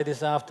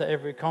This after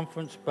every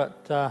conference,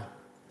 but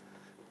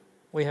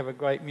we have a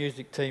great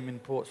music team in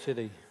Port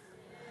City.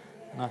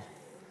 And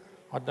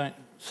I don't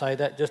say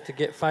that just to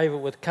get favour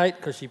with Kate,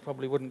 because she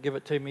probably wouldn't give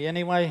it to me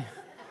anyway.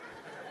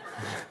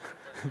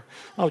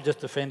 I've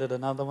just offended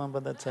another one,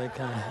 but that's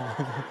okay.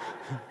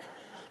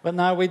 But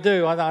no, we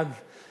do.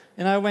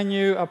 When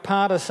you are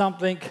part of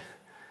something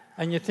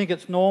and you think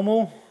it's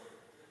normal,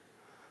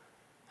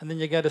 and then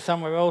you go to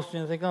somewhere else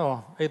and you think,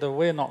 oh, either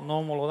we're not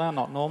normal or they're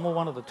not normal,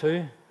 one of the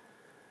two.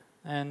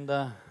 And,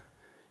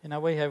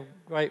 we have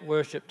great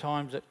worship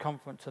times at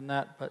conference and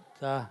that, but,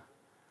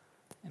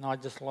 I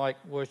just like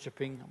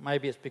worshipping.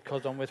 Maybe it's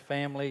because I'm with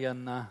family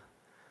and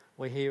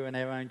we're here in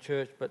our own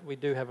church, but we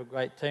do have a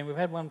great team. We've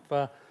had one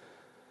for at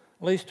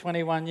least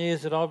 21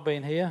 years that I've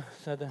been here,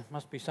 so there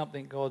must be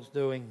something God's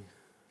doing.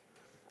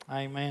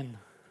 Amen.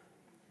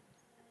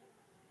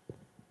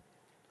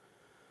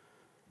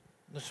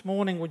 This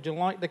morning, would you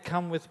like to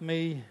come with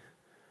me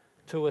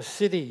to a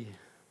city,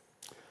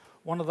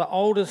 one of the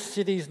oldest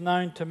cities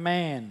known to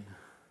man?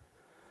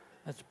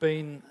 It's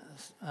been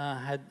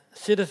had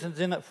citizens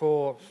in it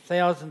for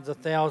thousands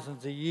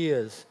of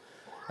years.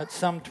 It's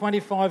some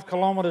 25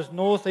 kilometres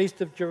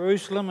northeast of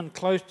Jerusalem and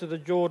close to the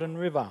Jordan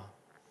River.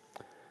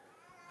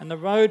 And the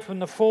road from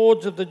the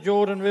fords of the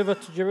Jordan River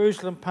to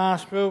Jerusalem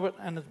passed through it,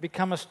 and has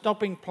become a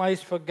stopping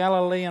place for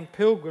Galilean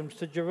pilgrims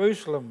to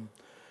Jerusalem,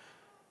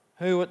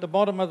 who at the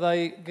bottom of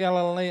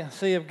the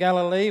Sea of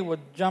Galilee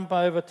would jump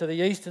over to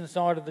the eastern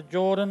side of the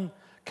Jordan,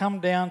 come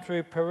down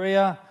through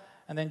Perea,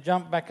 and then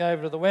jump back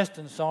over to the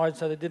western side,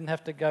 so they didn't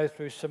have to go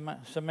through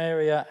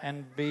Samaria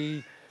and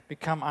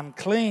become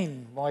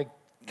unclean by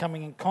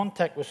coming in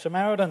contact with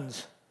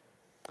Samaritans.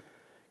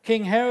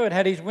 King Herod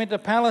had his winter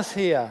palace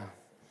here.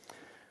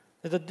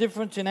 There's a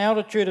difference in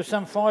altitude of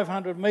some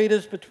 500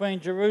 metres between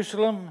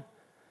Jerusalem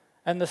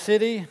and the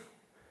city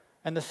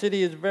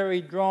is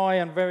very dry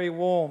and very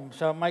warm,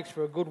 so it makes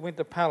for a good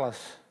winter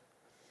palace.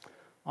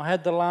 I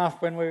had to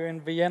laugh when we were in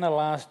Vienna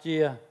last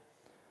year.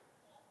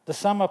 The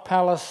summer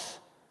palace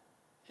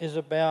is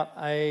about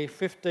a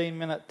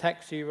 15-minute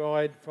taxi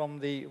ride from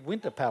the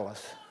winter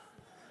palace.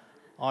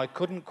 I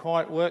couldn't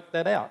quite work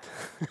that out.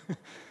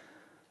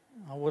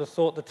 I would have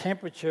thought the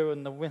temperature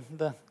and the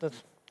winter,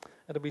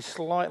 it'll be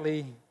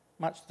slightly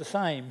much the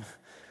same,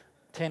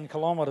 10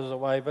 kilometres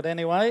away. But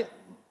anyway,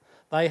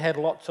 they had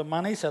lots of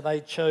money, so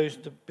they chose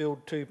to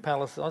build two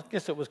palaces. I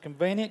guess it was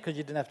convenient because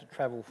you didn't have to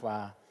travel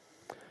far.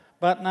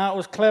 But no, it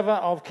was clever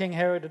of King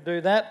Herod to do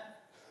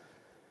that.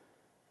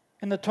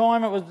 In the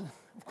time of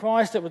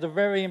Christ, it was a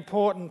very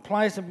important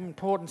place, an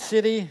important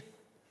city.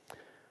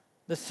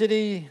 The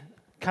city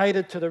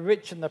catered to the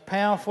rich and the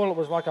powerful. It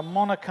was like a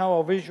Monaco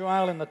of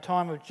Israel in the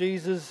time of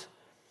Jesus.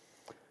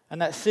 And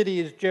that city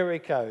is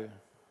Jericho.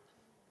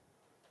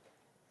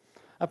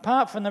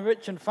 Apart from the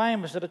rich and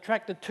famous, it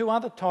attracted two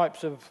other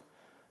types of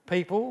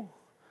people.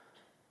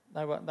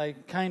 They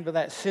came to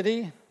that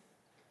city,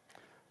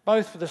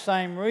 both for the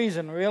same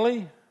reason,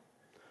 really.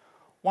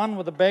 One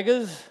were the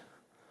beggars,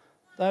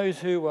 those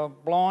who were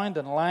blind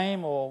and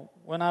lame or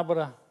weren't able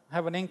to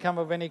have an income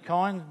of any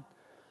kind.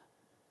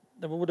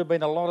 There would have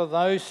been a lot of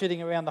those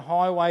sitting around the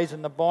highways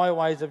and the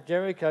byways of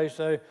Jericho.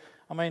 So,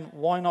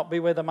 why not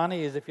be where the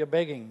money is if you're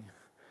begging?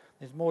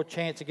 There's more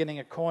chance of getting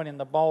a coin in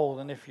the bowl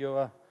than if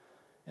you're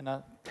in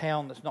a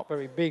town that's not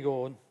very big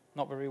or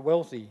not very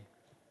wealthy.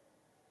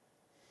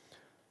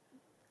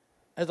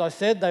 As I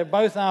said, they're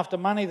both after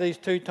money, these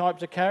two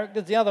types of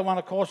characters. The other one,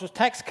 of course, was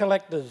tax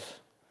collectors.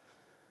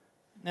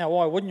 Now,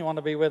 why wouldn't you want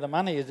to be where the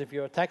money is if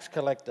you're a tax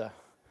collector?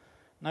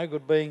 No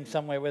good being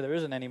somewhere where there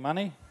isn't any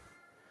money.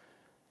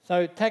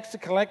 So tax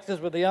collectors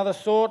were the other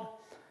sort.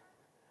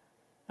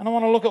 And I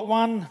want to look at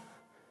one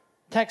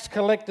tax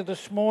collector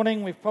this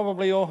morning. We've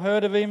probably all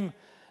heard of him.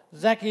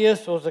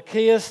 Zacchaeus or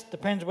Zacchaeus,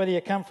 depends whether you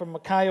come from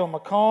Mackay or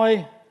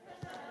Mackay.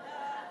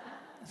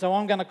 So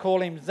I'm going to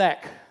call him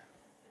Zach.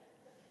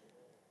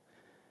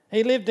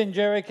 He lived in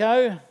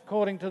Jericho,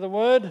 according to the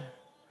Word,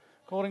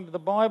 according to the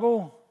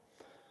Bible.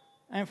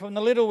 And from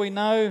the little we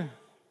know,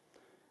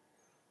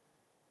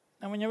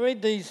 and when you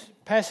read these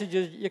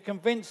passages, you're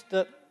convinced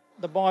that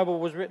the Bible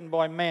was written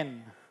by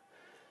men,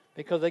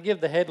 because they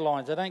give the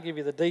headlines, they don't give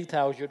you the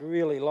details you'd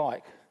really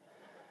like.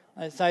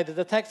 They say there's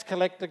a tax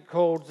collector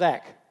called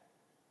Zach.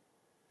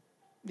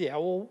 Yeah,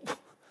 well...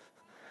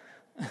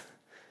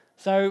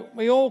 So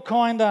we all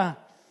kind of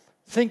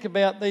think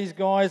about these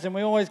guys, and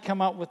we always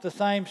come up with the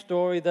same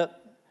story,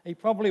 that he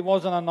probably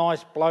wasn't a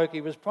nice bloke,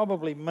 he was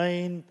probably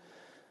mean,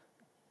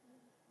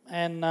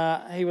 and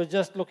he was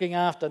just looking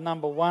after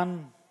number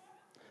one.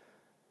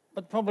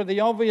 But probably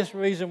the obvious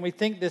reason we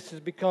think this is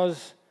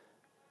because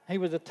he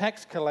was a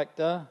tax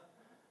collector,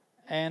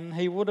 and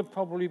he would have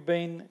probably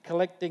been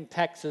collecting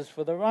taxes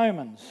for the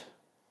Romans.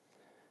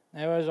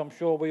 Now, as I'm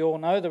sure we all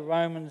know, the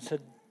Romans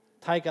had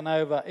taken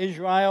over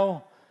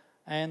Israel,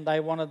 and they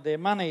wanted their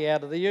money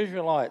out of the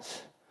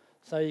Israelites.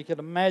 So you could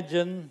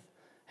imagine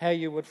how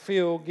you would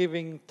feel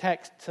giving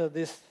tax to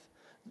this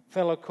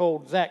fellow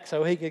called Zach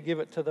so he could give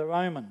it to the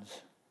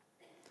Romans.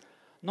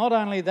 Not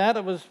only that,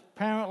 it was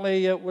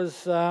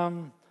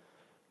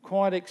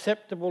quite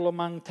acceptable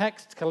among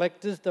tax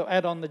collectors to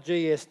add on the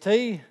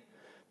GST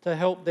to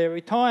help their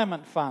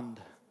retirement fund.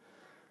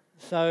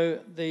 So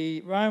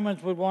the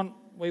Romans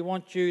we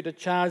want you to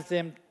charge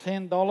them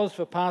 $10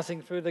 for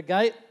passing through the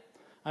gate.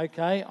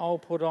 Okay, I'll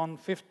put on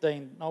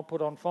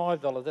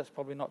 $5. That's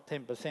probably not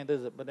 10%,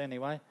 is it? But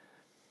anyway,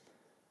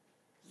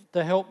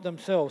 to help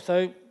themselves.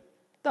 So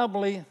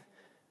doubly,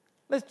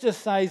 let's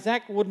just say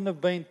Zach wouldn't have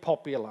been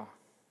popular.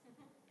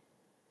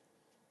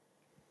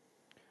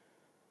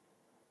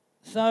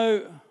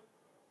 So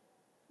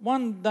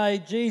one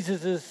day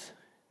Jesus is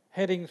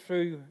heading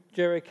through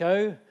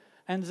Jericho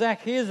and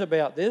Zach hears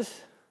about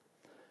this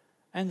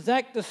and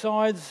Zach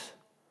decides,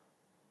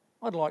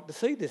 I'd like to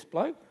see this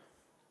bloke.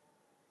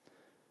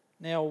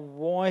 Now,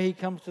 why he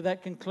comes to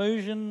that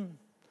conclusion,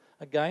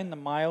 again, the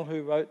male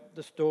who wrote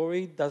the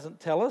story doesn't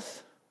tell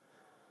us.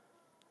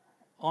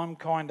 I'm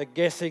kind of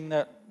guessing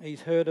that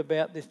he's heard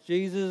about this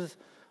Jesus.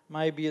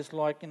 Maybe it's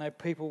like,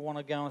 people want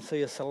to go and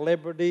see a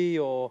celebrity,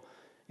 or,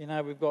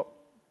 we've got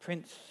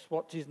Prince,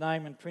 what's his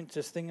name, and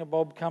Princess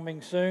Thingabob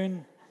coming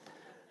soon.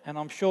 And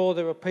I'm sure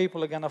there are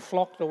people who are going to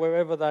flock to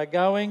wherever they're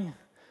going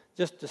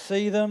just to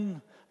see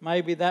them.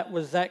 Maybe that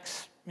was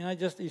Zach's,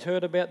 he's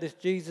heard about this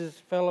Jesus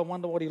fella, I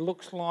wonder what he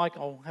looks like.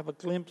 I'll have a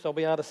glimpse, I'll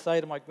be able to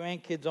say to my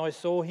grandkids, I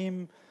saw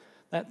him,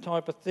 that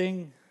type of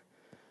thing.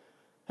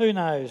 Who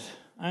knows?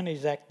 Only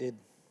Zach did.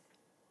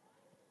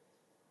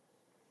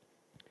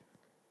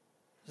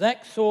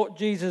 Zach sought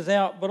Jesus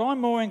out, but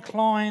I'm more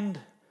inclined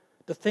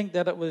to think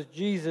that it was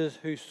Jesus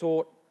who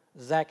sought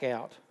Zach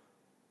out.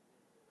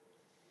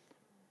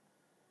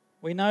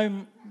 We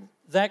know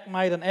Zach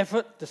made an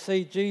effort to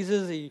see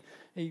Jesus.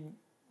 He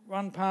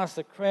run past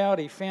the crowd.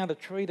 He found a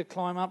tree to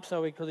climb up,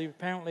 because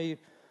apparently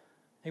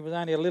he was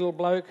only a little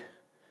bloke,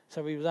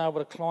 so he was able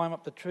to climb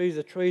up the trees.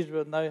 The trees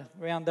were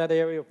around that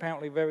area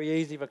apparently very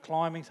easy for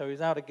climbing, so he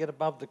was able to get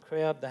above the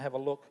crowd to have a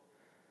look.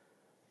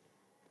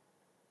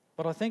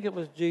 But I think it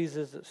was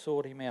Jesus that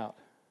sought him out.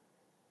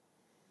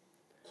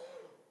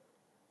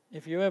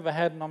 If you ever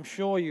had, and I'm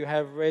sure you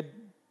have read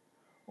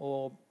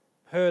or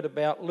heard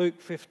about Luke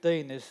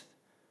 15, there's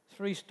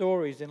 3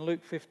 stories in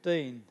Luke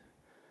 15.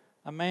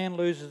 A man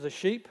loses a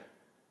sheep,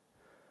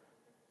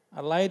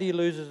 a lady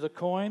loses a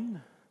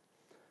coin,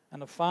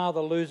 and a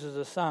father loses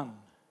a son.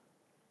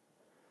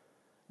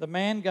 The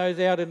man goes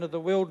out into the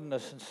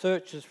wilderness and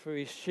searches for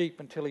his sheep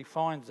until he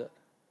finds it.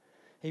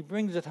 He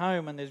brings it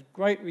home and there's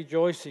great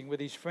rejoicing with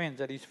his friends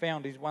that he's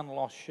found his one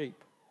lost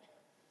sheep.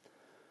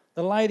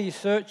 The lady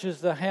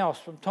searches the house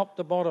from top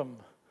to bottom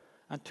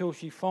until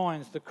she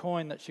finds the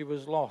coin that she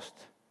was lost,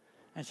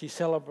 and she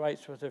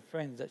celebrates with her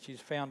friends that she's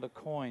found a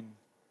coin.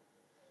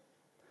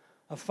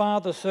 A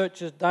father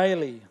searches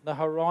daily the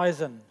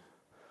horizon,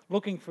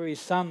 looking for his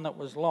son that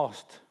was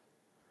lost.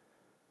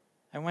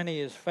 And when he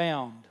is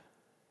found,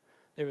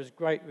 there is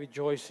great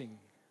rejoicing.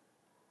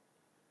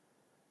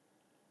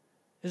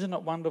 Isn't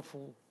it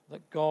wonderful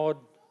that God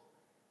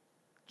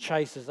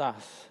chases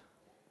us?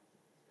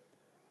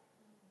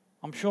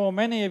 I'm sure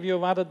many of you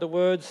have uttered the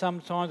words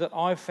sometimes that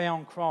I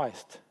found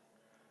Christ.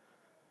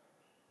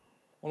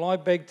 Well, I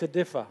beg to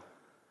differ.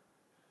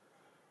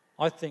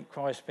 I think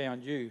Christ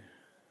found you.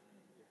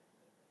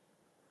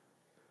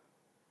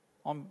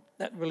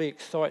 That really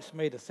excites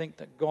me to think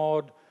that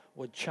God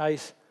would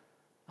chase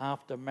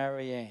after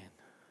Marianne.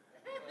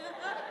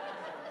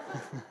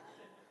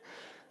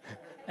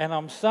 And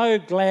I'm so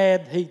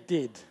glad he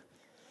did.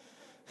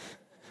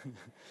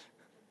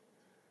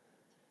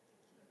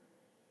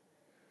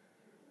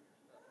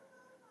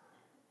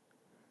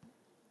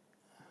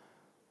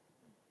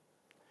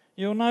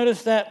 You'll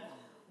notice that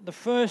the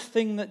first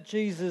thing that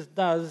Jesus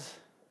does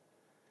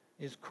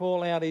is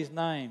call out his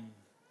name.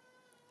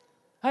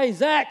 Hey,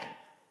 Zach!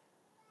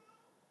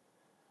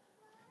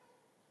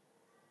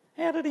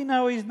 How did he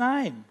know his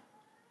name?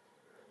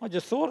 I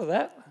just thought of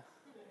that.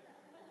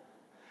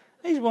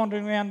 He's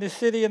wandering around this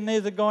city and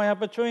there's a guy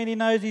up a tree and he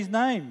knows his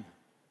name.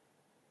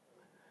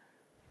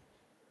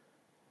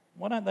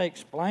 Why don't they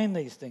explain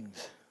these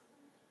things?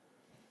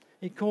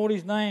 He called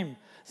his name.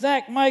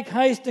 Zach, make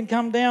haste and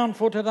come down,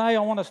 for today I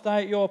want to stay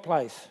at your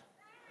place.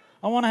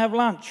 I want to have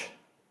lunch.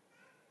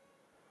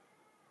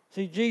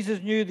 See,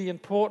 Jesus knew the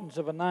importance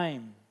of a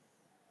name.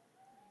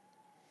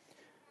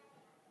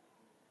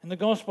 In the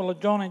Gospel of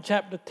John in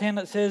chapter 10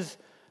 it says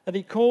that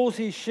he calls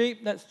his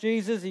sheep, that's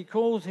Jesus,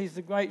 he's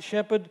the great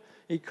shepherd,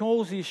 he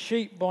calls his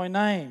sheep by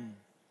name.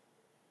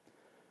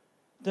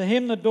 To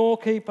him the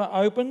doorkeeper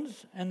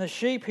opens and the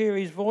sheep hear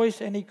his voice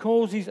and he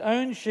calls his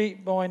own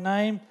sheep by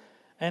name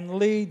and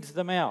leads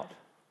them out.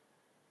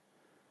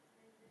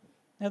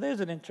 Now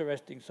there's an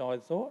interesting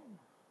side thought.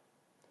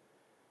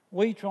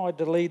 We tried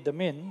to lead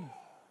them in,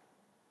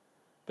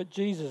 but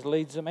Jesus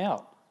leads them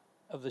out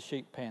of the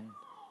sheep pen.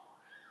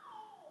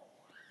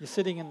 You're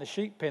sitting in the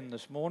sheep pen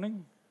this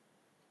morning.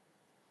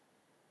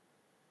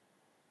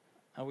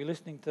 Are we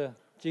listening to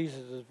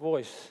Jesus'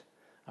 voice?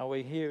 Are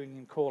we hearing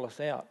him call us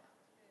out?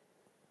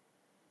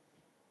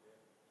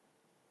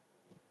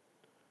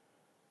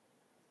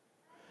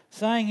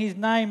 Saying his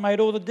name made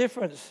all the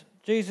difference.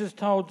 Jesus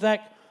told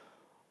Zach,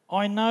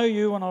 I know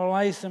you and I'll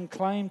lay some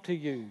claim to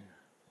you.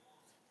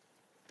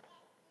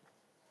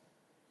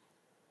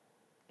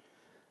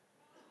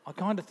 I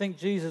kind of think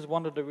Jesus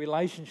wanted a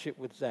relationship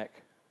with Zach.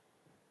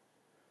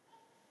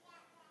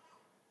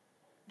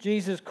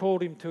 Jesus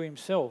called him to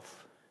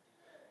himself.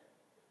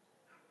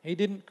 He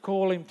didn't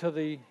call him to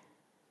the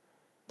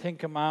Ten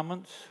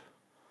Commandments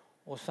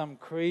or some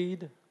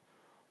creed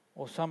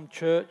or some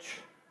church.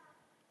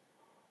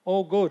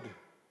 All good.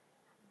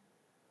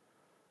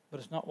 But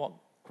it's not what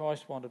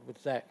Christ wanted with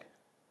Zach.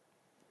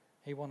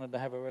 He wanted to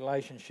have a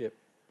relationship.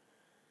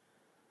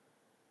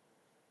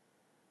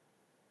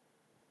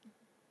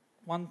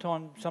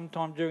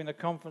 Sometime during the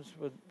conference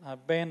with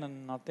Ben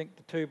and I think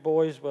the two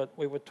boys,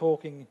 we were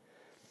talking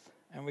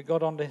and we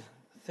got onto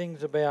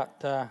things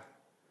about our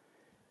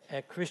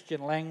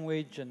Christian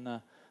language and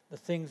the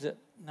things that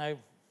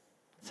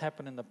that's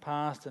happened in the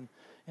past. And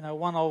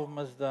one of them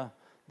is the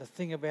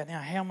thing about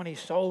how many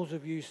souls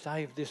have you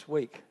saved this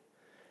week?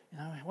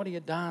 What have you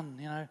done?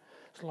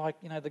 It's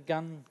like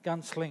the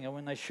gunslinger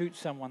when they shoot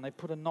someone, they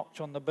put a notch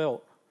on the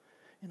belt.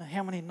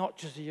 How many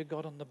notches have you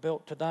got on the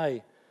belt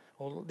today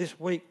or this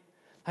week?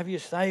 Have you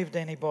saved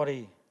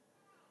anybody?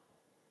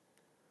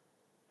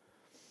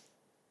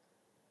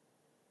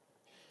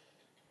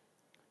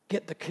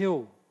 Get the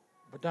kill,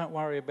 but don't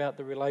worry about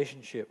the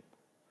relationship.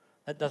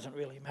 That doesn't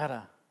really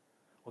matter.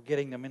 Or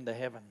getting them into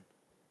heaven.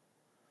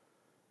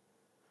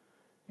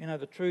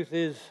 The truth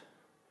is,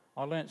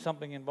 I learnt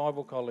something in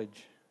Bible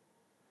college.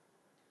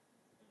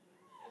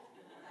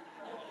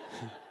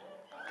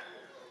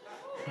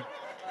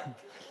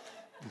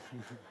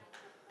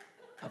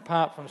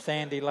 Apart from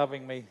Sandy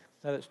loving me,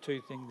 so that's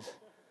two things.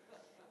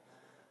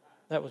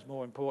 That was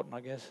more important,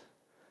 I guess.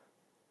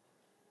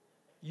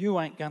 You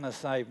ain't going to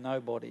save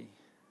nobody.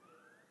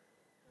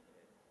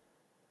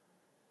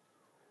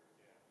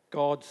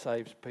 God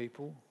saves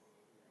people.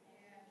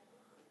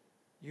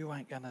 You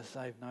ain't going to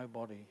save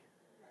nobody.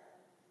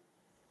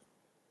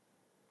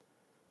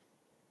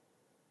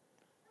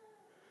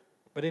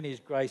 But in His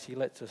grace, He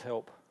lets us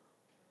help.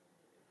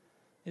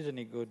 Isn't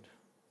He good?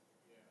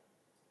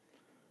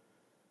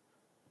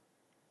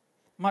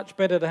 Much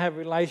better to have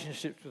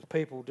relationships with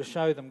people to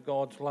show them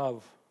God's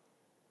love.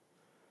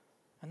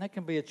 And that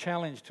can be a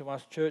challenge to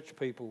us church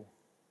people.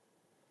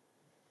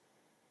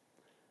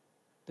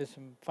 There's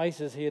some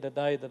faces here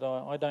today that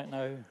I don't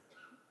know.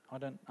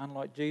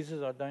 Unlike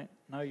Jesus, I don't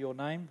know your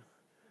name.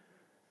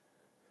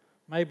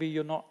 Maybe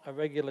you're not a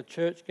regular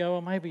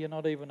churchgoer. Maybe you're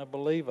not even a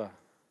believer.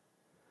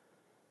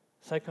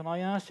 So can I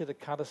ask you to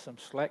cut us some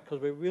slack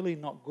because we're really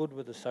not good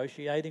with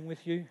associating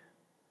with you?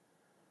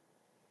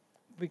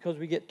 Because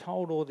we get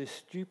told all this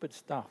stupid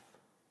stuff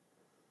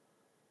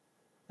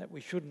that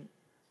we shouldn't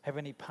have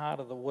any part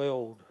of the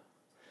world.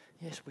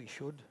 Yes, we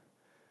should.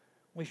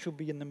 We should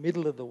be in the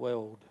middle of the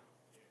world.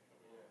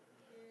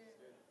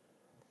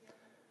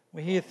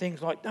 We hear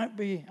things like, don't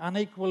be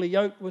unequally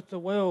yoked with the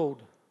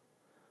world.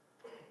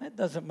 That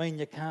doesn't mean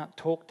you can't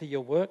talk to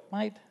your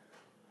workmate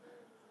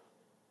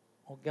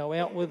or go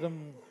out with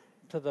them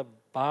to the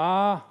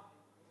bar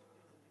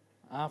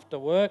after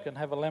work and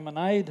have a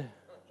lemonade.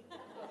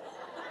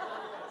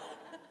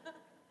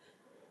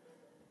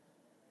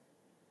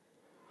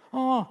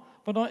 Oh,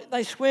 but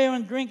they swear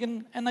and drink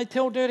and they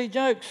tell dirty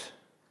jokes.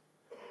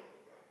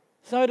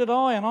 So did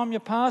I, and I'm your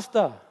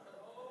pastor.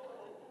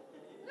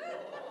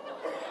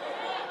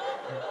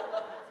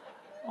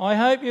 I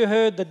hope you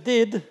heard the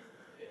did.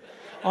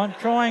 I'm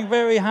trying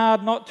very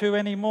hard not to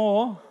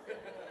anymore.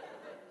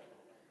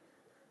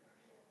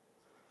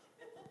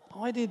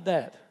 I did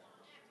that.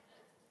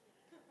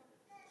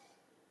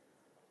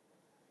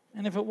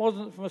 And if it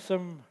wasn't for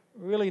some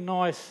really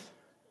nice,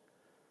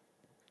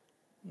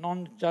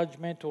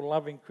 non-judgmental,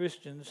 loving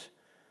Christians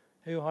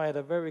who I had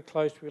a very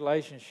close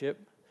relationship,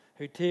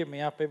 who tear me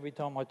up every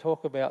time I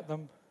talk about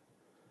them,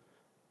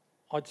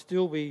 I'd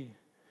still be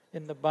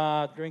in the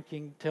bar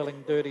drinking,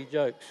 telling dirty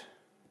jokes.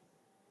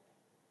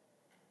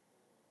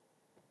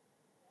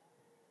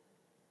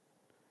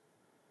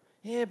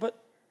 Yeah, but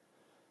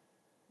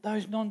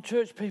those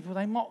non-church people,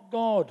 they mock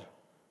God.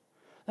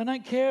 They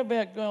don't care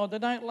about God. They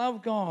don't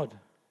love God.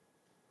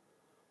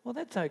 Well,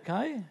 that's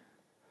okay.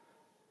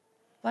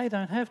 They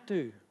don't have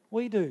to.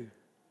 We do.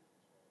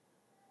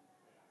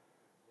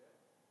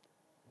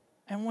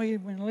 And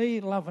when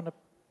we love and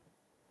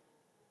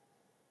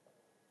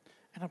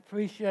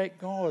appreciate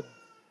God,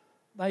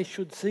 they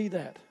should see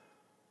that.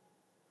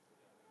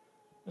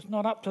 It's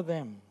not up to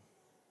them.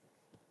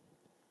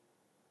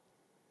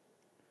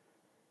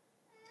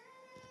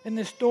 In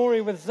this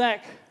story with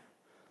Zach,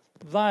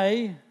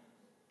 the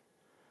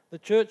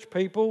church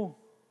people,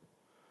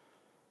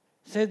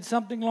 said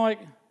something like,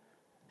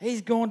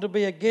 he's going to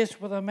be a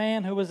guest with a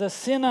man who was a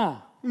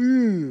sinner.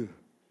 Ooh.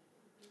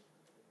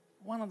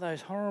 One of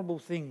those horrible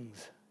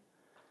things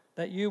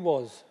that you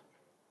was,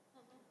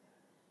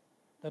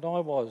 that I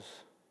was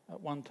at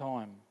one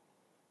time.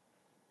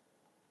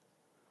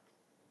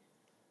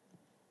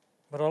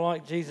 But I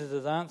like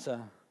Jesus'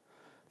 answer.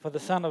 For the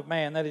Son of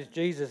Man, that is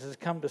Jesus, has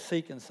come to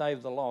seek and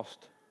save the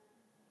lost.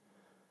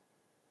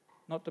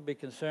 Not to be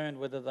concerned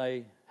whether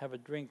they have a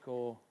drink,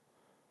 or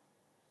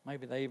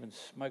maybe they even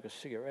smoke a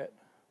cigarette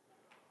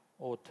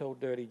or tell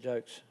dirty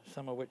jokes,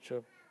 some of which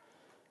are,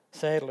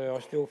 sadly, I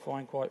still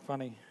find quite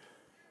funny.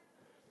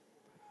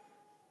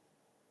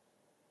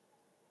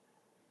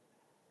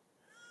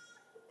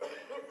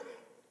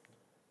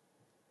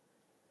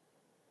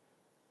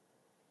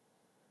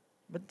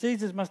 But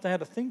Jesus must have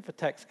had a thing for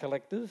tax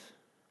collectors,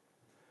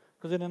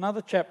 because in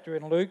another chapter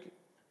in Luke,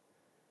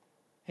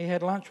 he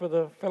had lunch with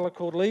a fellow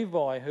called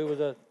Levi, who was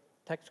a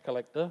tax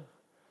collector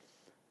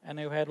and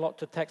who had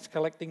lots of tax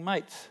collecting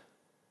mates.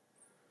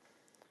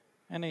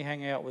 And he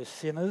hung out with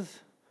sinners.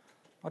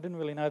 I didn't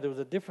really know there was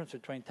a difference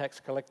between tax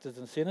collectors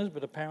and sinners,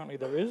 but apparently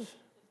there is.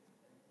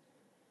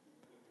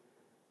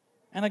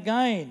 And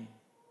again,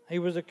 he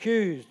was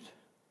accused.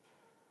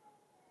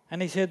 And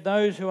he said,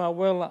 "Those who are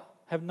well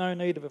have no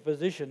need of a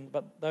physician,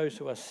 but those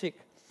who are sick.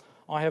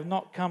 I have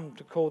not come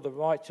to call the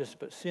righteous,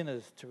 but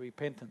sinners to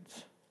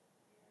repentance."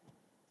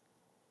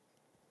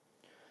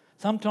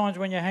 Sometimes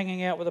when you're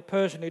hanging out with a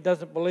person who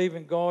doesn't believe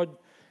in God,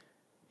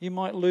 you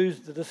might lose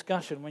the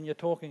discussion when you're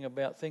talking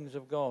about things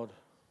of God.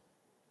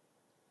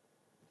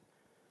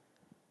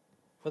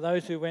 For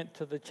those who went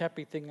to the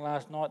Chappie thing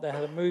last night, they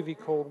had a movie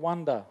called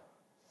Wonder.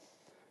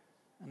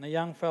 And the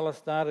young fella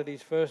started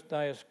his first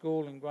day of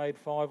school in grade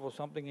 5 or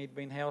something. He'd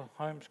been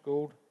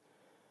homeschooled.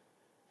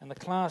 And the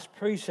class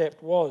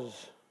precept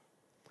was,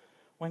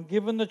 when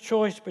given the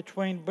choice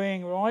between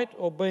being right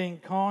or being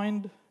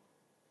kind,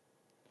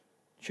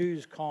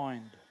 choose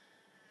kind.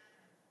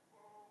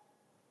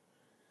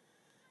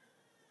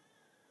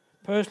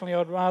 Personally,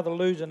 I'd rather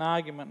lose an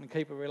argument and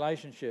keep a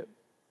relationship,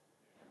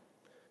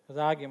 because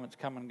arguments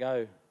come and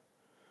go.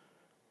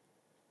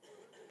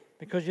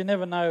 Because you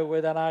never know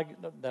where that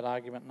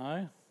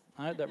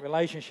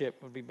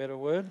relationship would be a better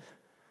word,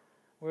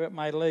 where it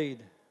may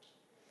lead.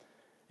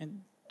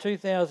 In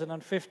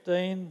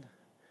 2015,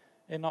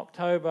 in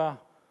October,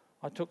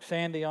 I took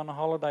Sandy on a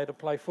holiday to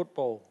play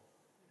football.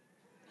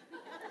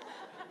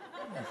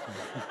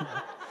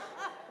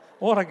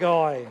 What a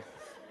guy.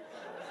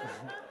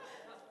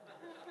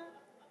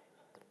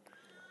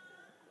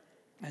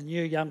 And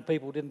you young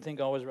people didn't think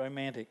I was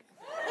romantic.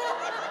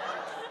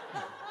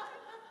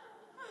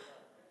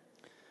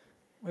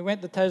 We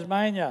went to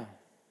Tasmania,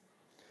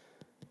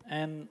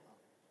 and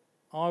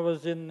I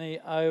was in the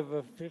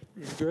over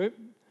 50s group,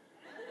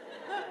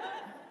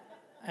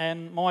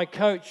 and my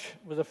coach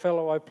was a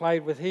fellow I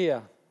played with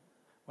here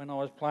when I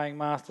was playing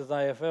Masters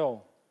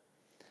AFL.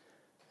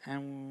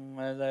 And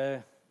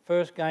the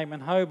first game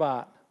in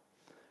Hobart,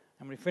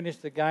 and we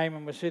finished the game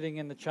and we're sitting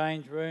in the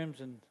change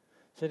rooms and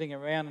sitting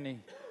around, and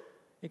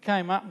he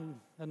came up and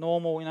the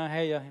normal,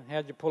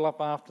 how'd you pull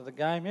up after the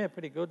game? Yeah,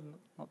 pretty good,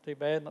 not too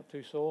bad, not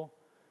too sore.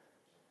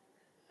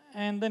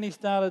 And then he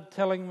started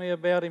telling me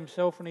about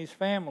himself and his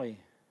family,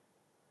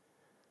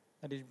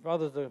 that his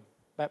brother's a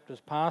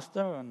Baptist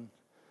pastor, and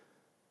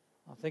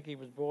I think he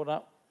was brought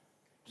up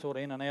sort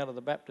of in and out of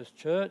the Baptist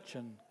church,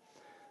 and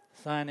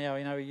saying how,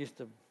 he used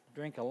to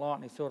drink a lot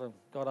and he sort of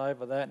got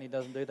over that and he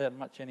doesn't do that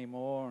much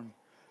anymore.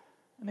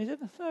 And he said,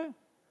 "So,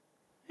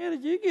 how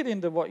did you get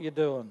into what you're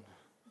doing?"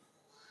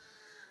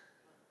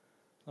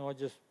 So I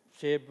just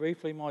shared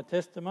briefly my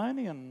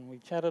testimony and we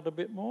chatted a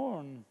bit more,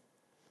 and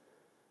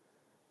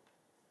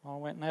I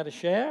went and had a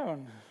shower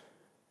and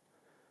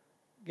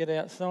get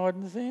outside,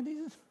 and Sandy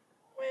says,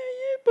 "Where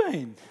you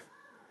been?"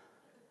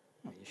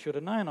 Well, you should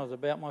have known I was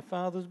about my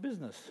father's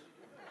business.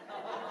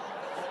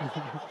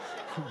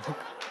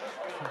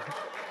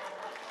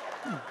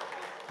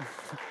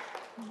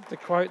 To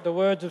quote the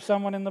words of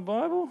someone in the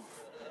Bible.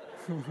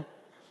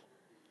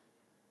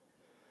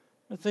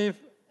 But see, if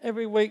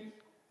every week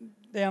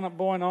down at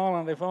Boyne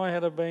Island, if I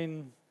had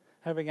been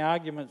having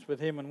arguments with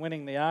him and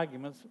winning the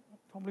arguments, I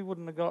probably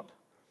wouldn't have got...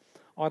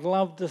 I'd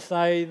love to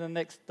say the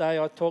next day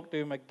I talked to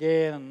him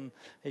again and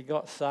he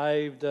got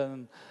saved,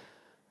 and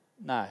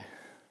no.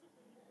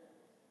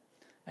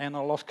 And I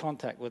lost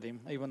contact with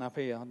him, even up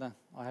here.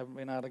 I haven't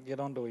been able to get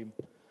onto him.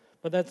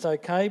 But that's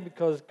okay,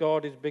 because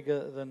God is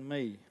bigger than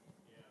me.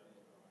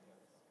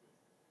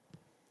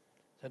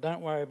 So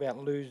don't worry about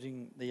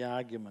losing the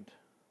argument.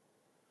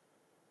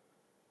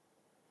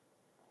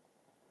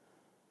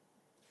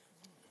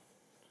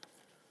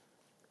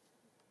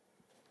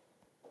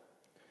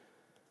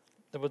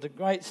 There was a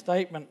great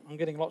statement. I'm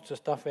getting lots of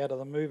stuff out of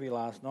the movie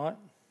last night.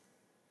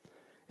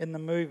 In the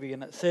movie,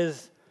 and it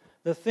says,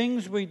 "The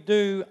things we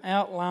do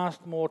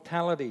outlast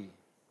mortality.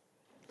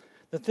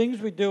 The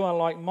things we do are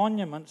like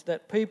monuments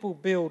that people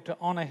build to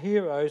honour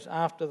heroes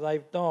after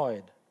they've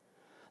died.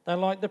 They're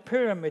like the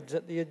pyramids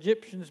that the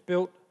Egyptians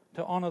built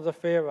to honour the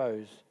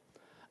pharaohs.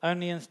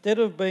 Only instead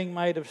of being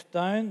made of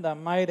stone, they're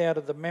made out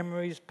of the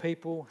memories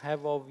people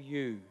have of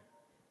you."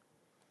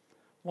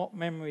 What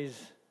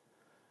memories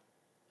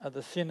are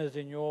the sinners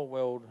in your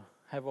world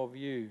have of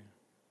you?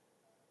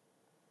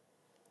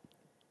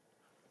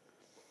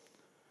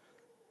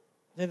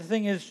 The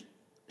thing is,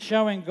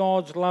 showing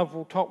God's love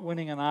will top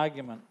winning an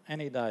argument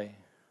any day.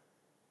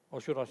 Or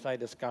should I say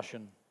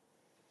discussion.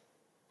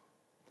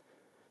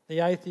 The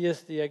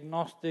atheist, the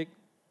agnostic,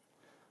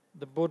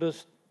 the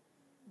Buddhist,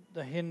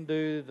 the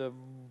Hindu, the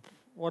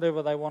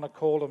whatever they want to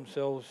call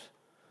themselves,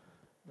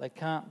 they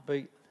can't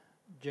beat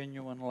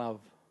genuine love.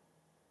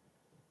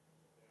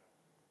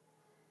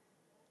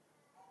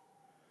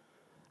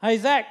 Hey,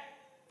 Zach,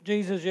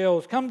 Jesus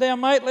yells, come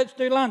down, mate, let's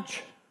do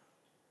lunch.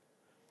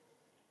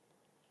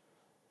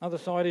 Another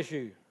side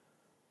issue.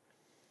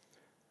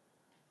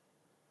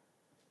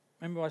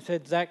 Remember I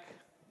said Zach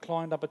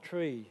climbed up a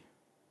tree.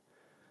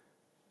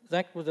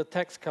 Zach was a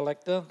tax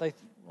collector.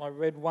 I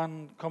read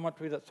one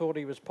commentary that thought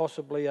he was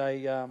possibly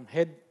a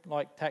head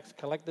like tax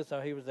collector,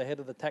 so he was the head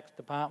of the tax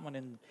department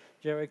in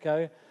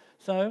Jericho.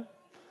 So,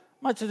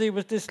 much as he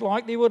was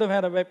disliked, he would have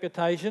had a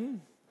reputation,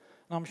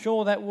 and I'm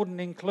sure that wouldn't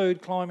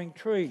include climbing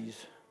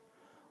trees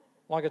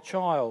like a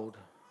child.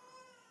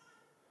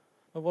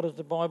 But what does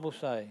the Bible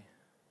say?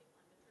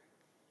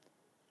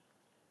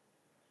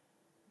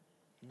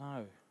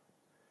 No.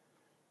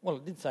 Well,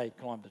 it did say he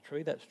climbed a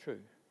tree, that's true.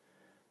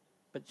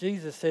 But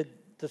Jesus said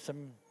to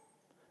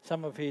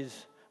some of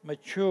his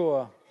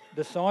mature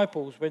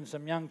disciples, when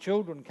some young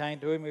children came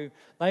to him, who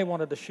they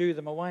wanted to shoo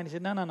them away, and he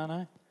said,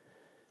 no.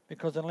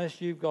 Because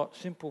unless you've got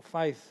simple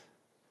faith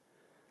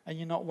and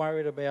you're not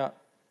worried about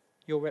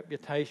your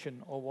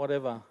reputation or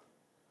whatever,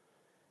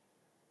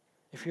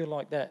 if you're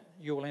like that,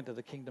 you'll enter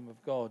the kingdom of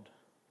God.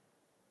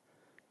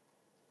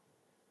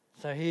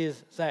 So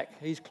here's Zach.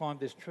 He's climbed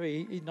this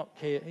tree. He's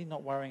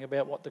not worrying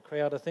about what the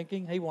crowd are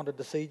thinking. He wanted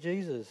to see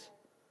Jesus.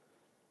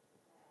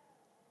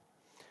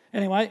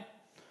 Anyway,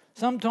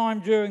 sometime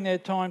during their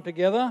time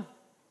together,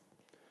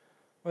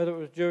 whether it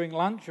was during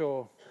lunch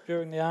or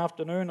during the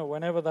afternoon or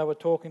whenever they were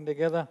talking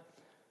together,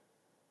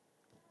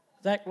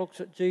 Zach looks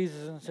at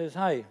Jesus and says,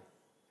 hey,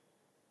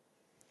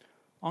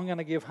 I'm going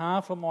to give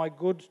half of my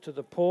goods to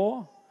the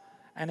poor,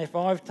 and if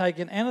I've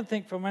taken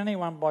anything from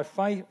anyone by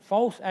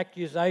false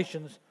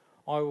accusations,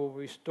 I will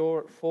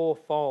restore it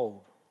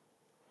fourfold.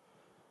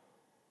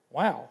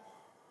 Wow,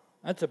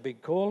 that's a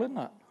big call, isn't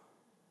it?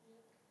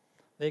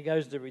 There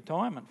goes the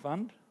retirement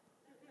fund.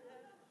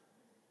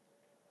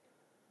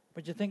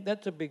 But you think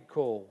that's a big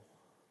call?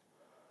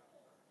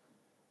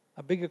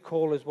 A bigger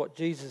call is what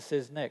Jesus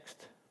says next.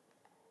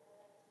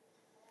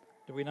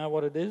 Do we know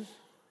what it is?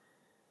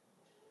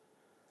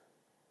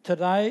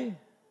 Today,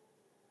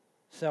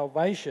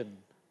 salvation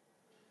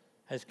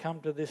has come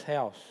to this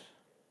house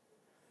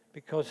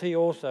because he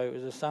also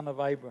is a son of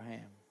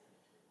Abraham.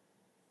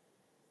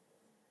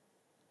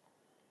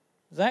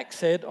 Zach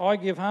said, I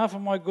give half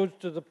of my goods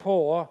to the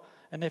poor,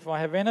 and if I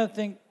have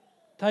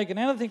taken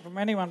anything from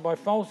anyone by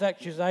false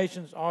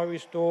accusations, I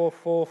restore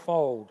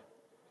fourfold.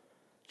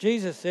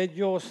 Jesus said,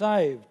 you're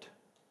saved.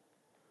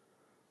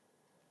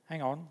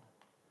 Hang on.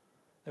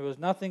 There was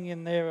nothing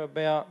in there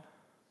about,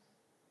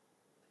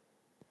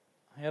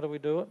 how do we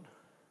do it?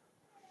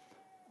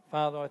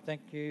 Father, I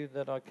thank you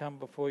that I come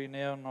before you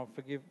now and I'll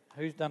forgive.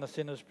 Who's done a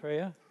sinner's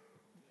prayer?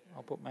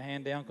 I'll put my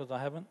hand down because I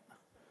haven't.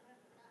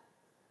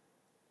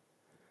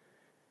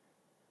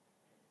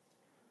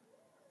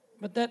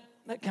 But that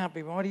can't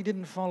be right. He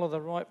didn't follow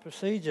the right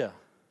procedure.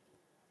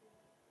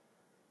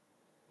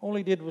 All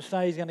he did was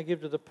say he's going to give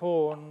to the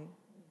poor and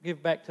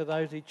give back to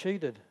those he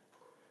cheated.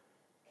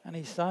 And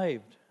he's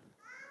saved.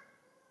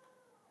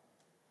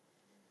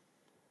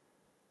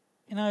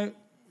 You know,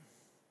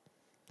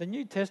 the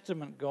New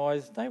Testament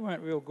guys, they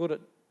weren't real good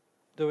at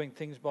doing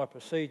things by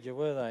procedure,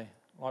 were they?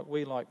 Like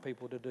we like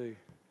people to do.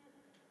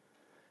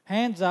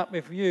 Hands up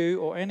if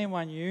you or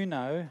anyone you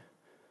know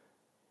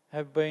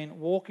have been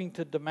walking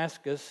to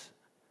Damascus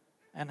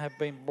and have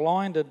been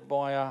blinded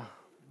by a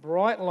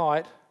bright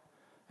light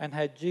and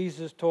had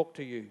Jesus talk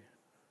to you.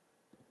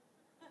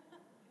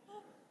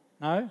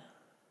 No?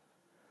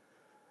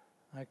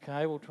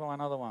 Okay, we'll try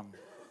another one.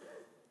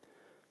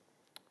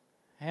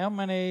 How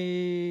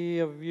many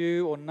of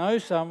you or know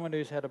someone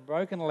who's had a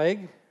broken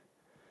leg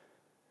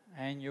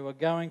and you were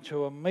going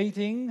to a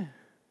meeting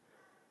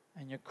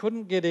and you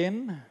couldn't get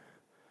in,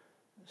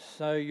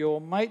 so your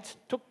mates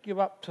took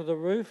you up to the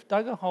roof,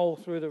 dug a hole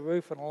through the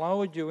roof and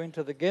lowered you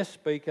into the guest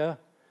speaker,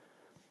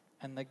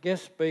 and the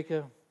guest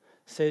speaker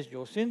says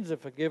your sins are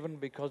forgiven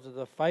because of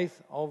the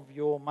faith of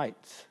your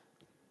mates?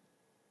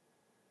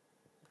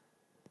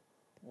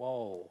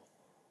 Whoa.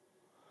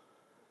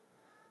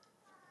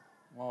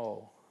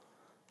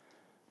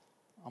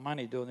 I'm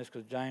only doing this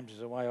because James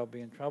is away. I'll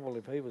be in trouble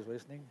if he was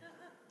listening.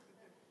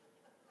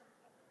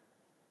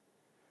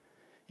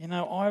 You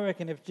know, I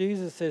reckon if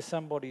Jesus says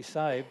somebody's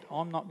saved,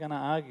 I'm not going to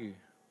argue.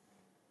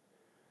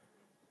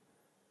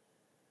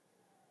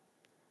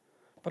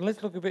 But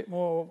let's look a bit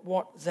more at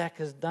what Zach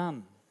has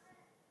done.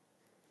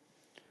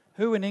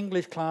 Who in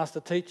English class,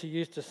 the teacher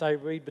used to say,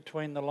 read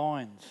between the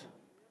lines?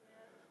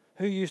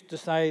 Who used to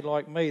say,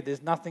 like me,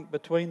 there's nothing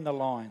between the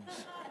lines?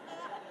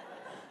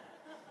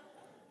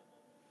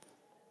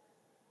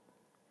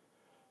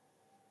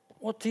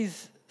 What's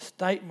his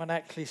statement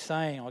actually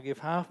saying? I give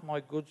half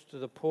my goods to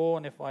the poor,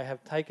 and if I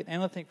have taken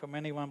anything from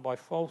anyone by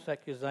false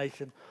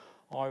accusation,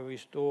 I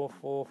restore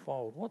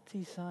fourfold. What's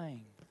he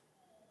saying?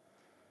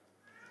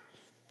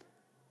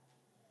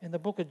 In the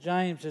book of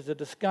James, there's a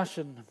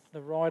discussion,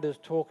 the writer's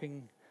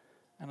talking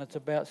And it's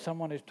about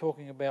someone who's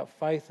talking about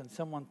faith and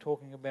someone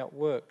talking about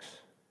works.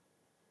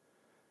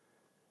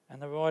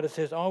 And the writer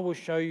says, I will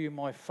show you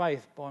my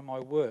faith by my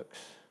works.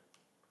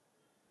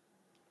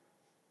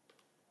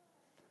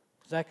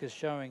 Zach is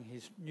showing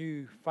his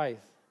new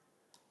faith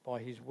by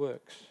his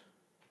works.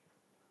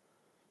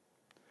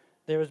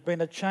 There has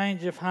been a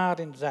change of heart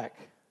in Zach.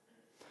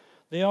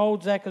 The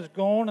old Zach is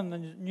gone and the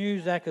new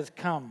Zach has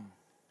come.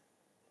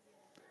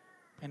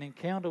 An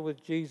encounter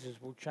with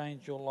Jesus will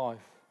change your life.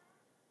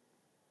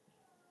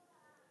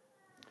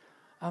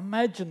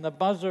 Imagine the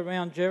buzz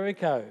around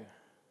Jericho.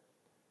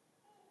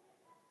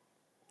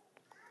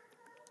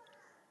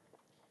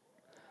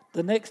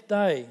 The next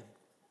day,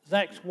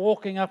 Zach's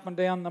walking up and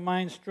down the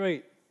main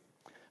street.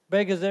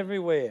 Beggars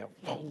everywhere.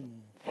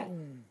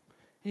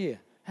 Here,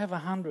 have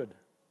 100.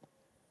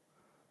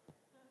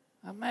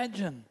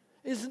 Imagine.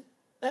 That's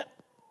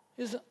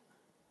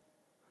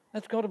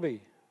got to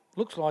be.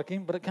 Looks like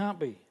him, but it can't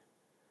be.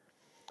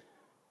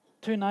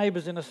 Two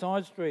neighbours in a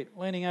side street,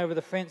 leaning over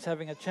the fence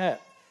having a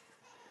chat.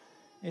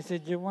 He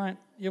said, you won't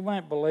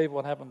believe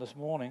what happened this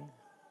morning.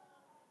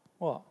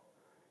 What?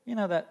 You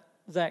know that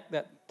Zach,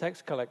 that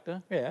tax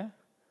collector? Yeah.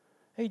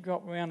 He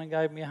dropped around and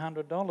gave me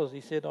 $100.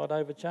 He said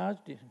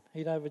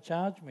he'd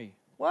overcharged me.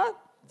 What?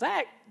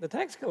 Zach, the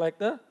tax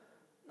collector?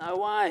 No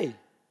way.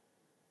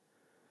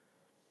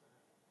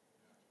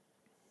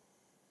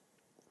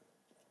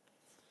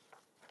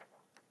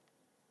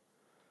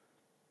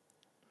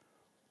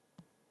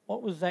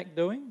 What was Zach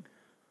doing?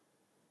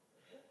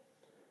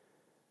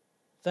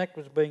 Zach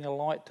was being a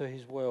light to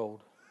his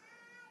world.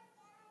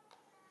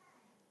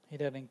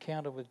 He'd had an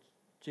encounter with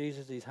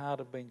Jesus. His heart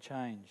had been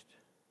changed.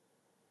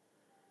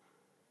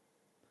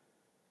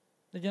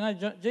 Did you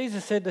know,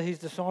 Jesus said to his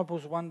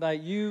disciples one day,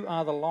 you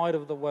are the light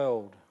of the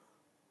world.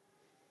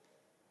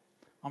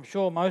 I'm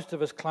sure most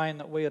of us claim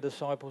that we are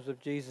disciples of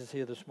Jesus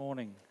here this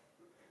morning.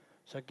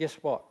 So guess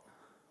what?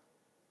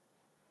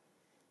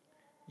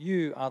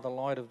 You are the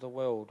light of the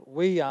world.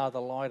 We are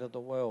the light of the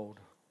world.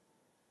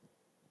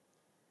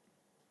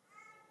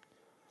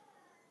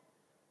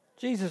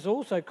 Jesus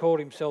also called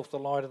himself the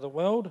light of the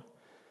world.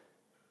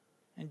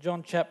 In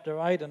John chapter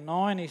 8 and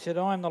 9, he said,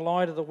 I am the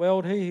light of the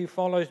world. He who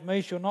follows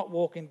me shall not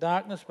walk in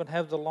darkness, but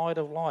have the light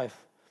of life.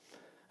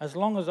 As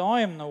long as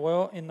I am in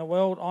the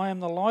world, I am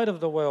the light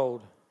of the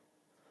world.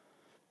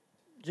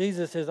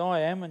 Jesus says, I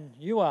am and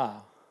you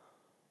are.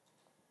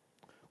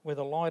 We're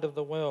the light of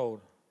the world.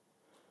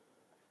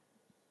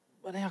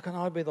 But how can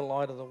I be the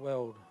light of the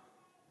world?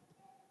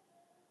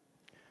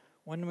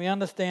 When we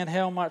understand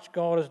how much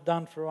God has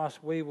done for us,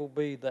 we will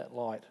be that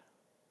light.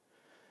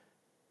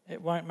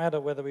 It won't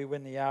matter whether we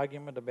win the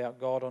argument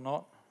about God or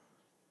not.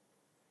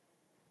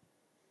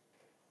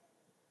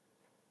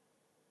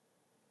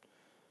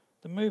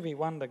 The movie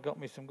Wonder got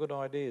me some good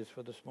ideas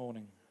for this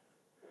morning.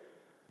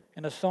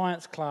 In a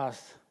science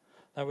class,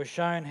 they were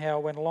shown how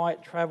when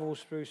light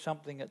travels through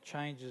something, it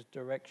changes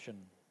direction.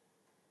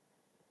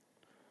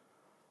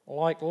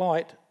 Like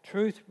light,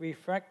 truth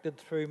refracted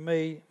through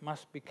me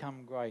must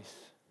become grace.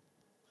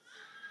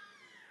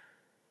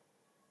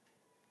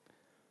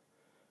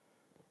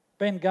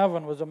 Ben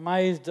Govan was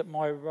amazed at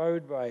my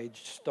road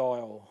rage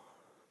style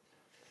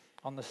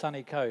on the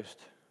sunny coast.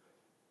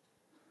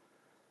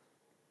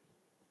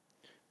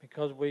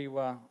 Because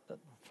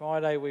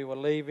Friday we were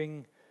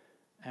leaving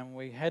and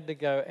we had to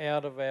go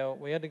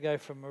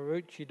from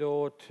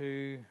Maroochydore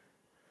to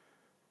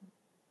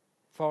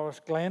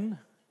Forest Glen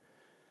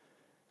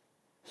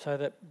so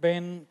that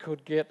Ben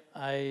could get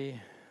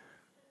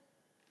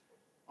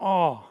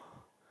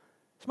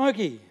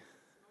smoky.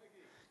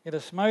 Get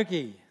a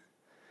smoky.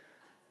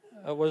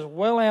 It was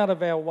well out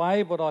of our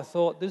way, but I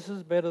thought this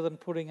is better than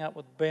putting up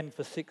with Ben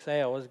for 6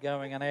 hours,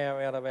 going an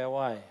hour out of our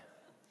way.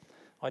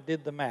 I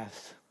did the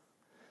maths.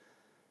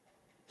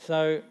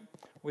 So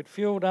we'd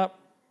fueled up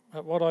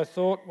at what I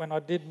thought when I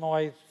did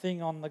my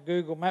thing on the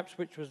Google Maps,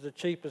 which was the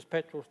cheapest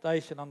petrol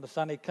station on the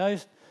sunny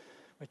coast,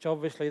 which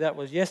obviously that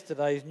was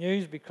yesterday's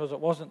news because it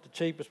wasn't the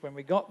cheapest when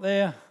we got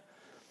there.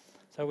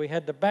 So we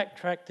had to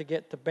backtrack to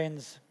get to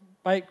Ben's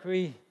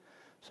Bakery.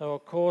 So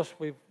of course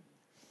we're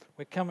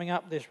coming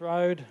up this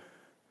road,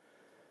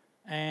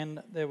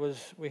 and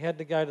we had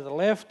to go to the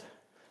left,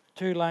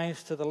 2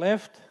 lanes to the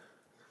left,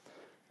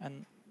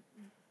 and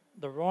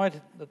the right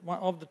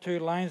of the 2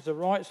 lanes, the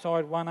right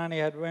side one only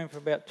had room for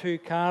about 2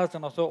 cars,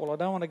 and I thought, well, I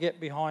don't want to get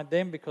behind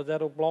them because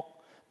that'll block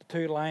the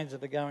 2 lanes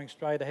that are going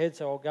straight ahead,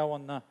 so I'll go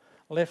on the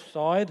left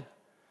side.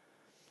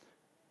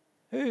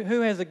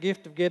 Who has a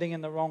gift of getting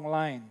in the wrong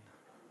lane?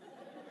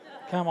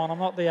 Come on, I'm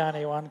not the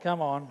only one,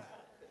 come on.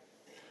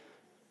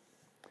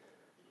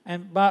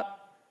 But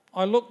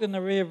I looked in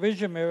the rear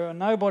vision mirror and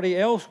nobody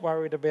else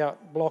worried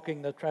about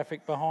blocking the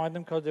traffic behind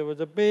them because there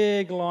was a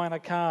big line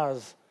of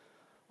cars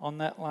on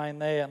that lane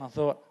there, and I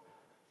thought,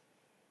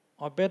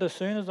 I bet as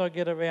soon as I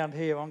get around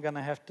here I'm going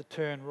to have to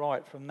turn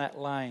right from that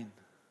lane.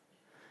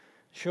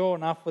 Sure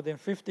enough, within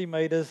 50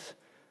 metres,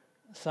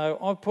 so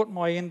I put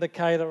my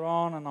indicator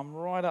on and I'm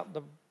right up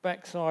the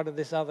backside of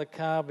this other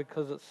car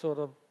because it's sort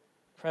of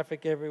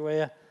traffic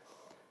everywhere.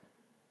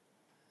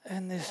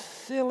 And this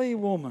silly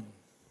woman.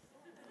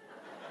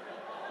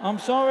 I'm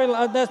sorry,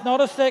 that's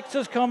not a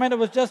sexist comment. It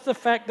was just the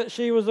fact that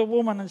she was a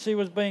woman and she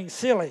was being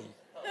silly.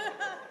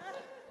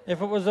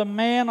 If it was a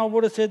man, I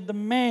would have said the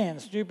man,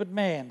 stupid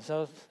man.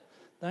 So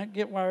don't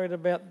get worried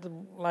about the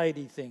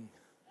lady thing.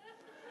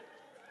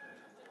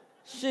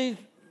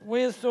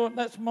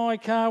 That's my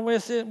car,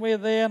 we're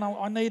there, and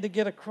I need to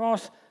get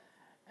across.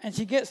 And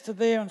she gets to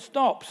there and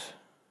stops.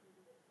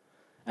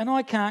 And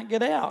I can't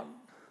get out.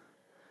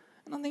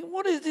 And I think,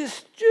 what is this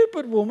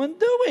stupid woman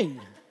doing?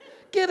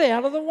 Get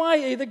out of the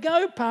way. Either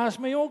go past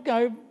me or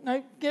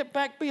get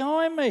back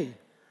behind me.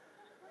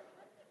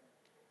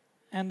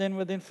 And then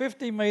within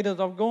 50 metres,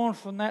 I've gone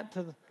from that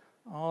to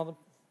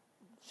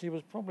she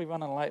was probably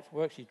running late for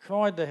work. She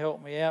tried to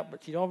help me out,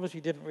 but she obviously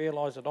didn't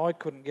realise that I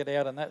couldn't get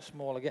out in that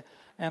small again.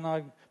 And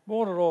I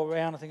brought her all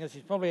around and thinking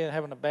she's probably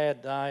having a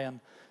bad day. And,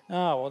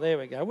 there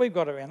we go. We've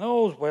got her in.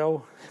 All's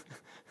well.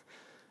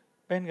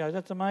 Ben goes,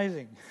 that's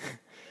amazing.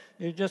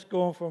 You've just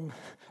gone from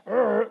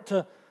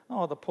to,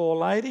 the poor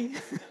lady.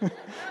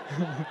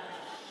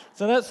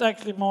 So that's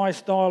actually my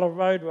style of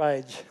road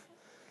rage.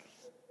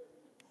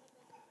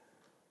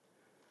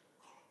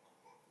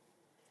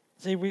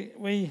 See,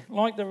 we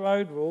like the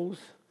road rules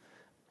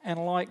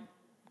and like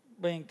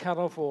being cut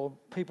off or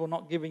people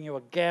not giving you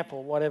a gap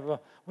or whatever.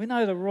 We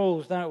know the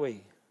rules, don't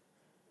we?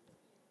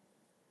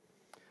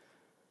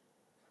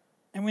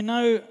 And we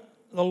know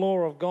the law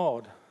of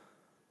God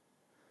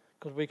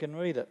because we can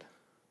read it.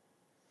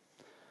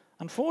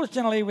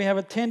 Unfortunately, we have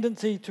a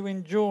tendency to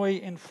enjoy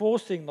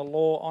enforcing the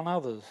law on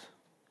others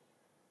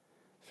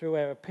through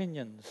our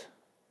opinions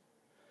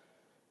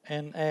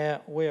and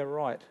we're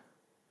right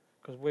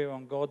because we're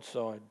on God's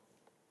side.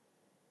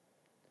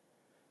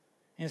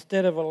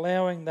 Instead of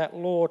allowing that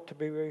law to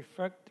be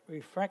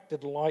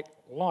refracted like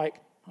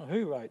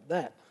who wrote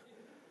that?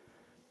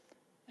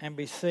 And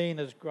be seen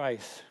as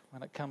grace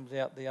when it comes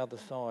out the other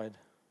side.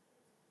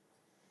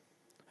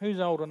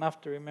 Who's old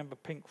enough to remember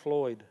Pink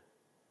Floyd?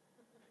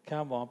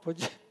 Come on,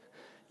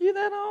 you're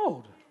that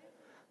old.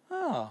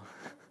 Oh.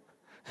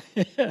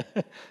 Yeah.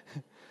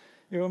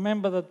 You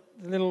remember the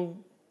little,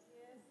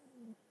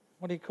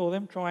 what do you call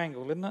them?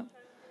 Triangle, isn't it?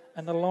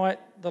 And the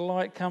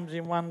light comes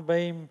in one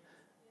beam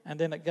and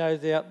then it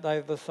goes out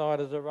the other side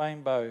as a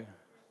rainbow.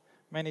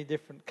 Many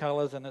different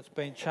colours, and it's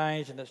been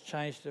changed and it's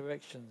changed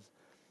directions.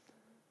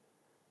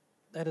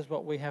 That is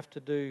what we have to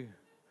do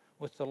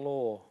with the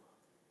law.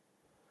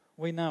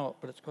 We know it,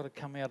 but it's got to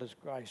come out as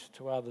grace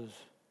to others.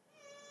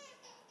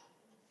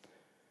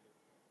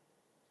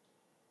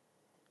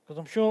 Because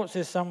I'm sure it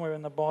says somewhere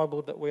in the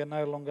Bible that we are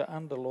no longer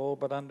under law,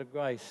 but under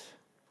grace.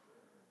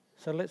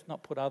 So let's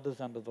not put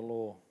others under the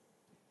law.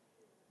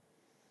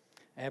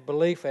 Our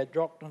belief, our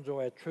doctrines,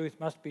 or our truth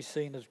must be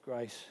seen as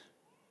grace.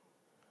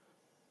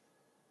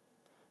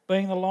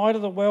 Being the light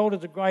of the world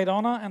is a great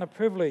honour and a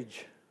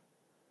privilege,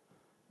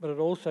 but it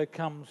also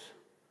comes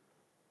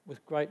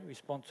with great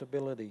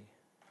responsibility.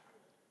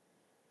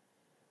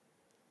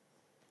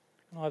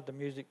 Can I have the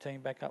music team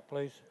back up,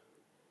 please?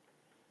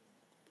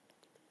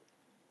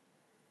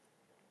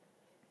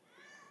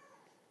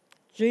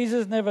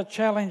 Jesus never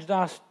challenged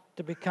us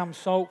to become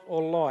salt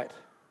or light.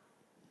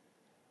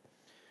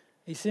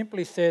 He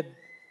simply said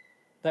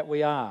that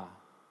we are.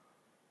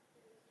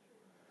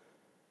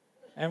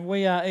 And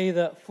we are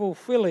either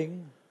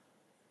fulfilling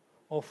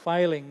or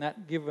failing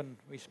that given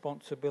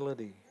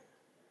responsibility.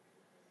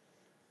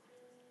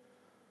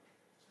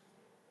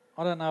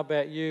 I don't know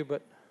about you,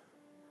 but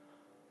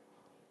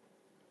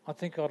I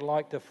think I'd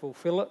like to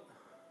fulfill it.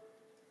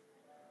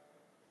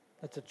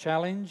 It's a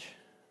challenge.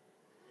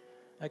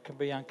 It can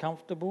be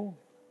uncomfortable.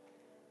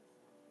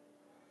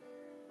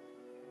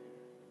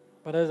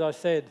 But as I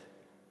said,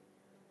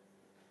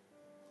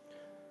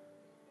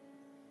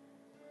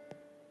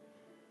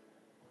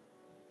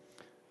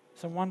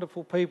 some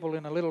wonderful people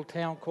in a little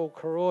town called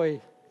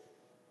Karoi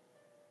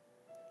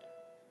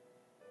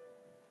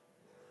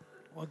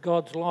were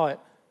God's light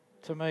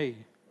to me,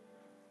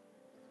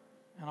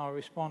 and I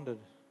responded.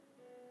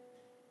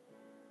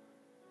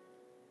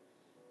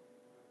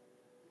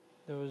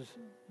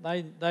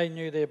 They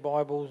knew their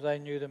Bibles, they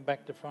knew them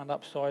back to front,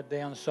 upside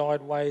down,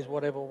 sideways,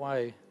 whatever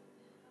way.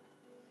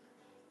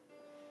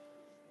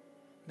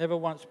 Never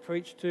once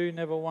preached to,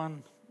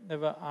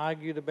 never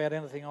argued about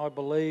anything I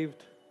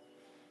believed.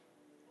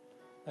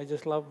 They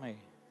just loved me.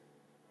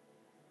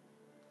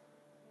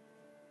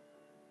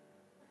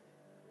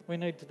 We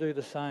need to do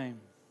the same.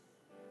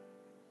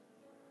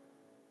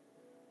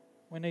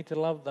 We need to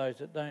love those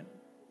that don't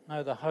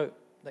know the hope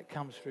that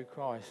comes through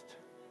Christ.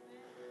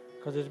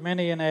 Because there's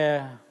many in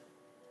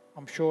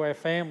I'm sure our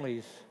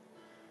families,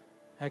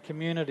 our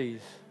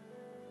communities,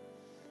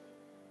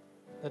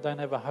 that don't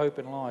have a hope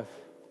in life.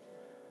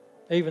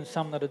 Even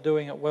some that are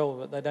doing it well,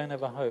 but they don't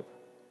have a hope.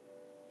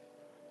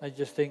 They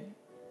just think,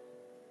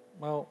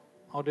 well,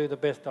 I'll do the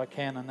best I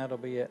can and that'll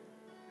be it.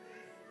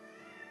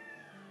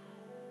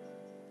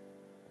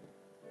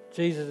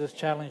 Jesus has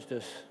challenged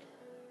us.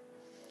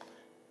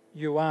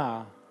 You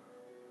are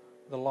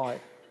the light.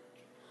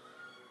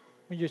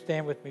 Will you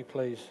stand with me,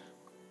 please?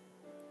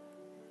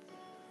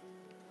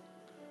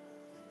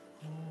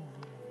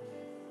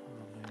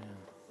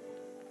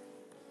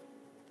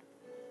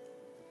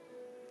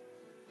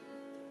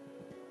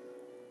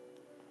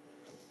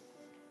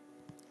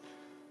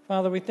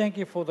 Father, we thank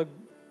you for the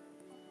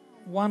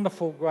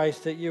wonderful grace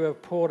that you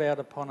have poured out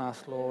upon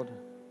us, Lord.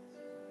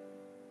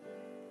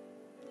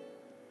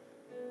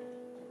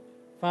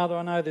 Father,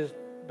 I know there's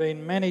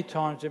been many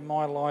times in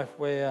my life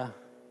where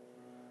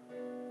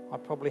I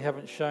probably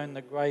haven't shown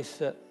the grace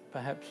that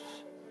perhaps,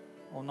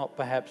 or not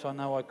perhaps, I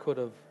know I could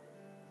have.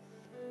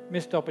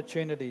 Missed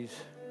opportunities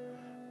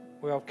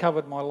where I've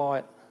covered my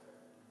light.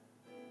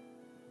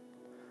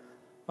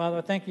 Father,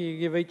 I thank you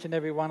give each and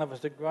every one of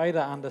us a greater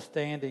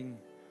understanding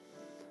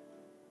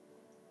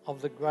of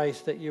the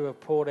grace that you have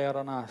poured out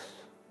on us.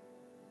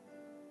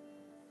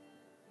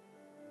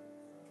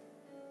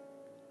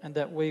 And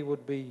that we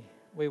would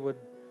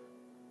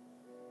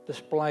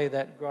display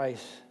that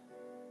grace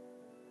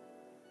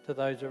to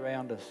those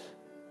around us,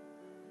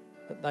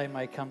 that they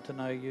may come to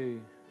know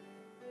you.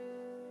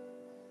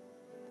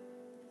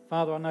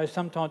 Father, I know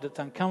sometimes it's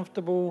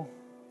uncomfortable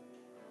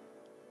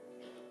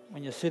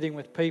when you're sitting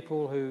with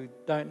people who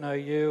don't know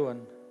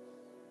you,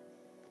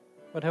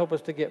 but help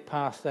us to get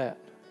past that.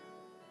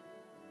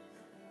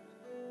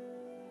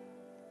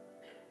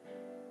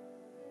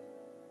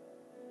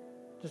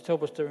 Just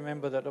help us to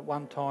remember that at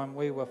one time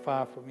we were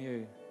far from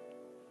you.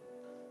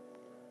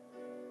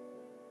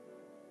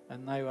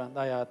 And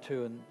they are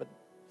too, but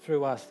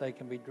through us they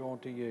can be drawn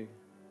to you.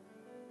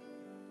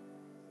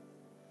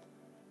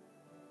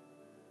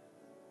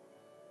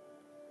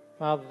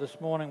 Father, this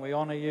morning we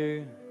honour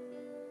you.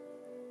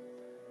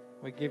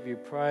 We give you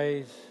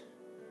praise.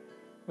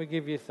 We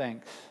give you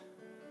thanks.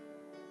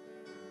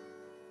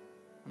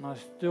 And I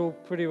still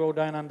pretty well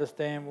don't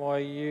understand why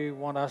you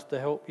want us to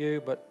help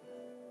you, but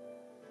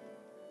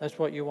that's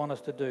what you want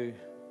us to do.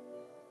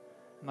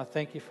 And I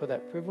thank you for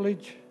that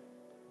privilege.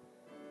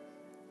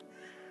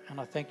 And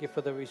I thank you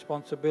for the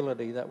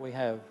responsibility that we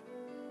have.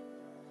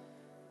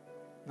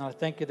 And I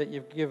thank you that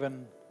you've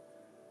given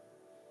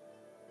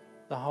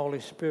the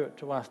Holy Spirit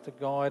to us to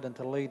guide and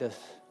to lead us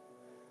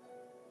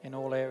in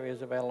all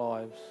areas of our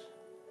lives.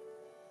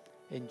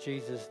 In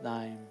Jesus'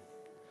 name,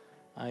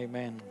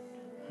 amen.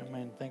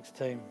 Amen. Thanks,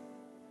 team.